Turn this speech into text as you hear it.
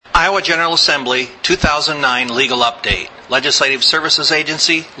Iowa General Assembly 2009 Legal Update. Legislative Services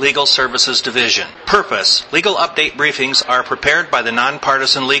Agency, Legal Services Division. Purpose: legal update briefings are prepared by the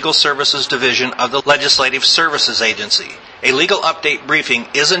Nonpartisan Legal Services Division of the Legislative Services Agency. A legal update briefing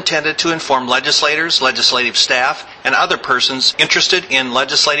is intended to inform legislators, legislative staff, and other persons interested in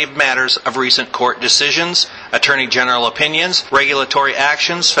legislative matters of recent court decisions, attorney general opinions, regulatory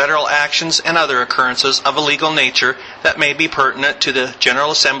actions, federal actions, and other occurrences of a legal nature that may be pertinent to the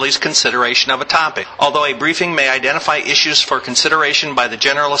General Assembly's consideration of a topic. Although a briefing may identify issues for consideration by the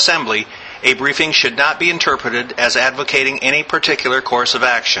General Assembly, a briefing should not be interpreted as advocating any particular course of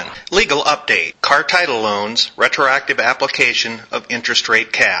action. Legal update: car title loans, retroactive application of interest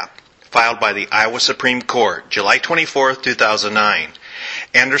rate cap. Filed by the Iowa Supreme Court, July 24, 2009.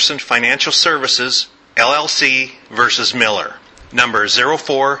 Anderson Financial Services, LLC versus Miller. Number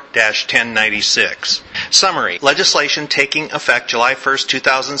 04-1096. Summary: legislation taking effect July 1,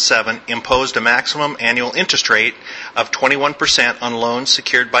 2007 imposed a maximum annual interest rate of 21% on loans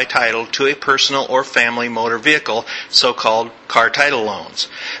secured by title to a personal or family motor vehicle, so-called car title loans.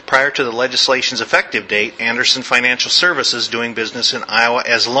 Prior to the legislation's effective date, Anderson Financial Services, doing business in Iowa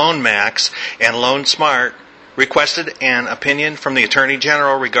as LoanMax and LoanSmart, requested an opinion from the Attorney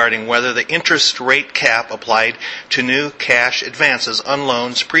General regarding whether the interest rate cap applied to new cash advances on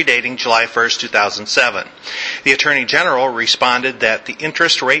loans predating July 1, 2007. The Attorney General responded that the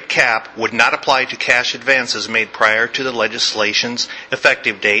interest rate cap would not apply to cash advances made prior to the legislation's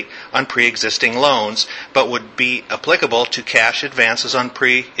effective date on pre-existing loans, but would be applicable to cash advances on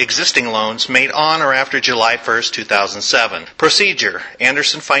pre-existing loans made on or after July 1, 2007. Procedure: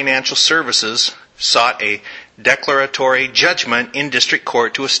 Anderson Financial Services sought a declaratory judgment in district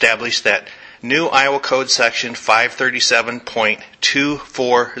court to establish that new Iowa Code Section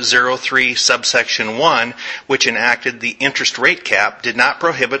 537.2403 subsection 1, which enacted the interest rate cap, did not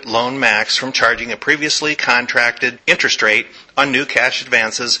prohibit LoanMax from charging a previously contracted interest rate on new cash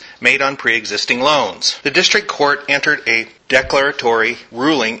advances made on pre-existing loans. The district court entered a declaratory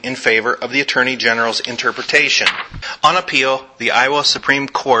ruling in favor of the Attorney General's interpretation. On appeal, the Iowa Supreme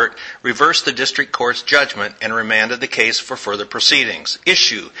Court reversed the district court's judgment and remanded the case for further proceedings.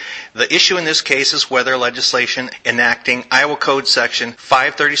 The issue in this case is whether legislation enacting Iowa Code Section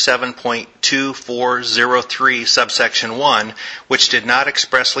 537.2403 subsection 1, which did not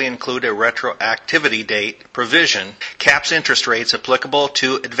expressly include a retroactivity date provision, caps interest rates applicable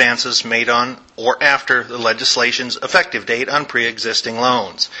to advances made on or after the legislation's effective date on pre-existing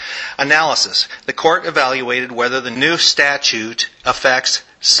loans. Analysis: the court evaluated whether the new statute affects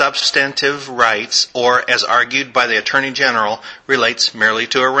substantive rights or, as argued by the Attorney General, relates merely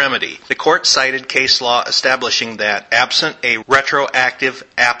to a remedy. The court cited case law establishing that, absent a retroactive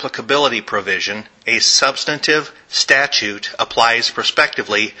applicability provision, a substantive statute applies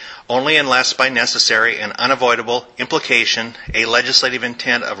prospectively only unless by necessary and unavoidable implication a legislative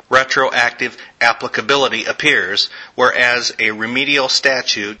intent of retroactive applicability appears, whereas a remedial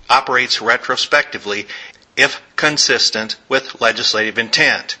statute operates retrospectively if consistent with legislative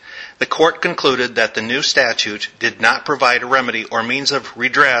intent. The court concluded that the new statute did not provide a remedy or means of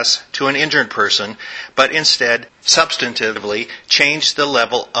redress to an injured person, but instead substantively changed the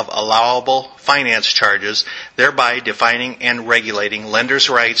level of allowable finance charges, thereby defining and regulating lenders'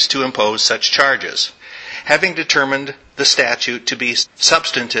 rights to impose such charges. Having determined the statute to be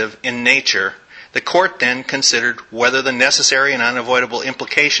substantive in nature, the court then considered whether the necessary and unavoidable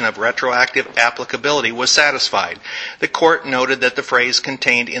implication of retroactive applicability was satisfied. The court noted that the phrase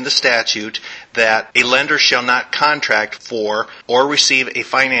contained in the statute that a lender shall not contract for or receive a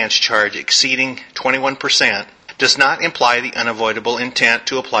finance charge exceeding 21% does not imply the unavoidable intent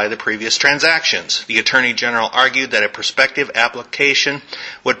to apply the previous transactions. The Attorney General argued that a prospective application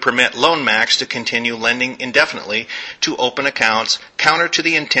would permit LoanMax to continue lending indefinitely to open accounts, counter to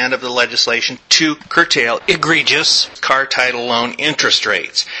the intent of the legislation to curtail egregious car title loan interest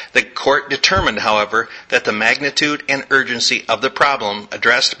rates. The court determined, however, that the magnitude and urgency of the problem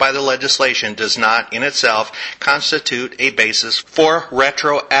addressed by the legislation does not in itself constitute a basis for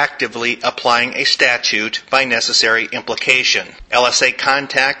retroactively applying a statute by necessary implication. LSA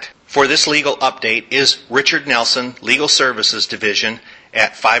contact for this legal update is Richard Nelson, Legal Services Division,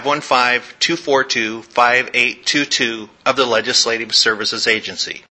 at 515-242-5822 of the Legislative Services Agency.